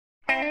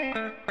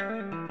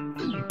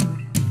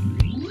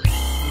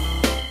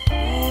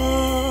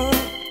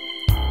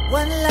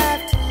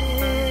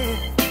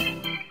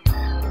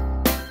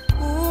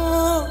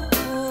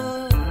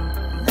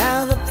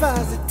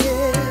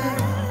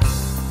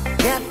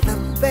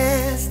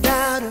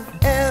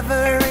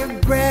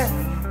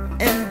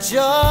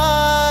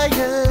enjoy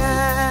your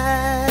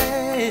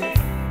life.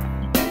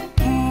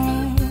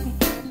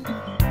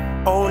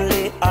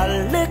 Only a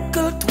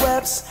little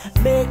twelves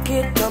make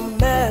it a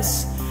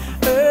mess.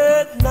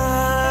 Earth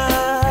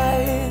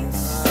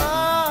nice.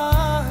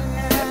 Oh,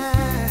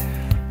 yeah.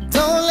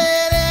 Don't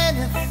let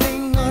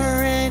anything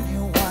or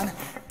anyone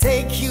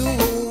take you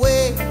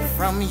away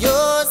from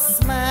your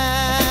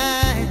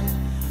smile.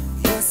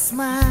 Your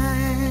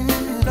smile.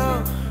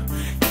 No.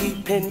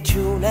 Keep in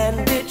tune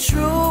and be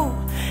true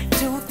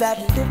to that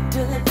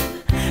little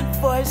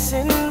voice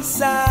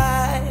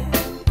inside.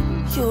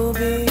 You'll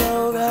be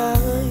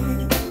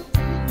alright.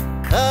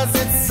 'Cause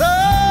it's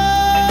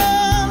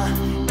all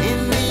in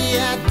the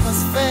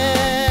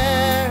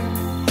atmosphere.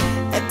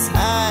 At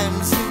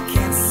times you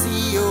can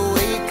see your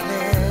way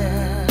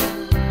clear.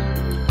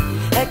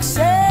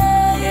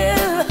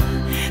 Exhale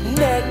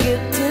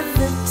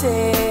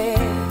negativity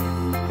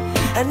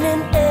and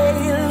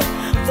inhale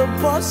the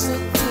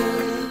positive.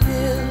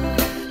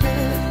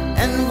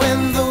 And when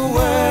the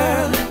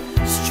world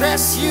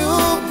stress you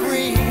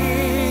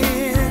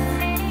breathe,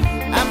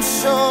 I'm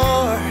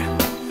sure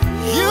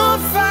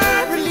you'll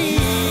find relief.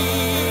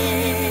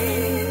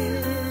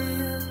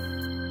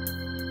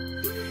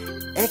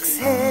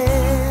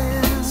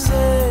 Exhale,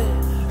 exhale,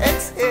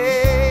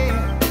 exhale,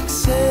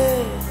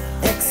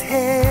 exhale,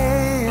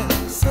 exhale.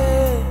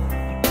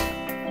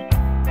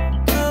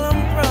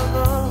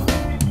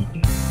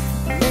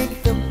 Make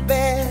the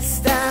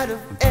best out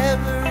of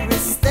every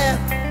step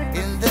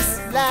in this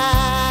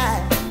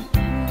life.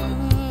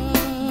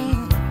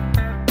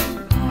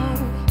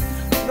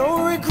 No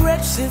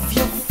regrets if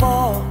you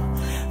fall.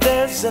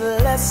 There's a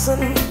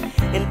lesson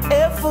in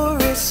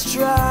every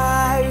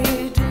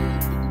stride.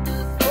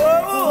 Oh,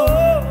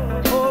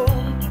 oh, oh.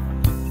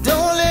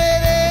 Don't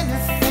let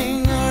anything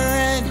or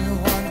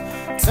anyone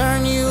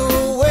turn you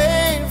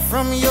away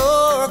from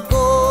your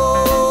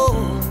goal.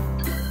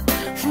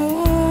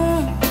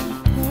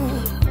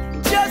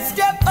 Just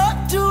step up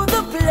to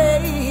the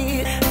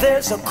plate.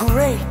 There's a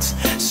great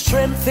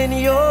strength in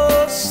your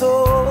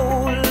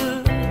soul.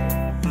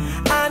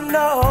 I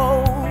know.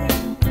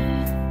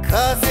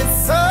 'Cause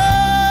it's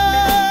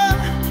all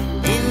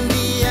in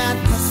the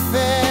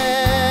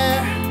atmosphere.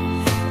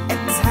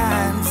 At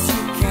times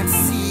you can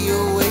see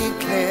your way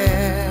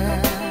clear.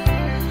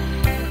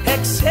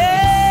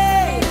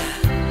 Exhale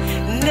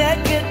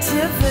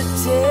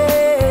negativity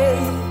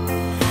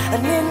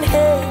and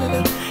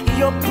inhale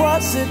your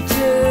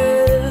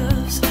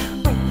positives.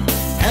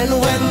 And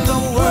when the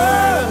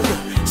world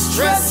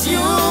stress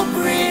you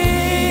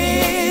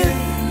breathe,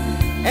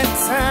 at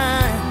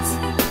times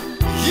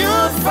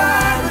you'll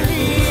find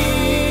relief.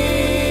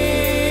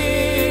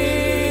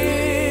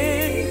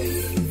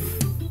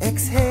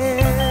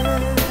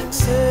 Exhale,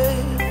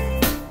 exhale,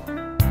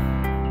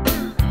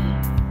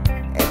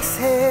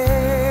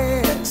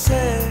 exhale,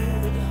 exhale,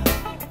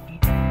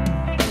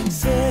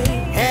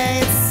 exhale. And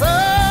it's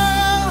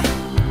all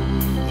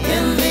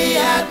in the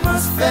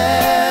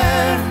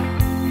atmosphere.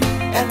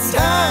 At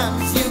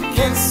times you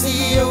can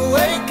see your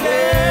way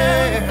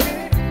clear.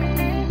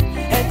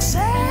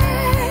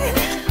 Exhale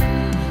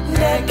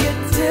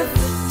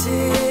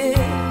negativity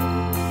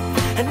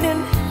and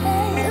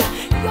inhale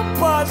your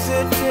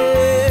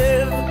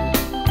positive.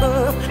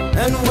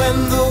 And when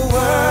the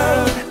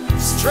world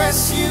stress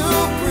you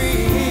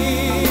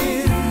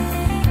breathe,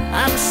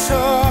 I'm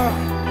sure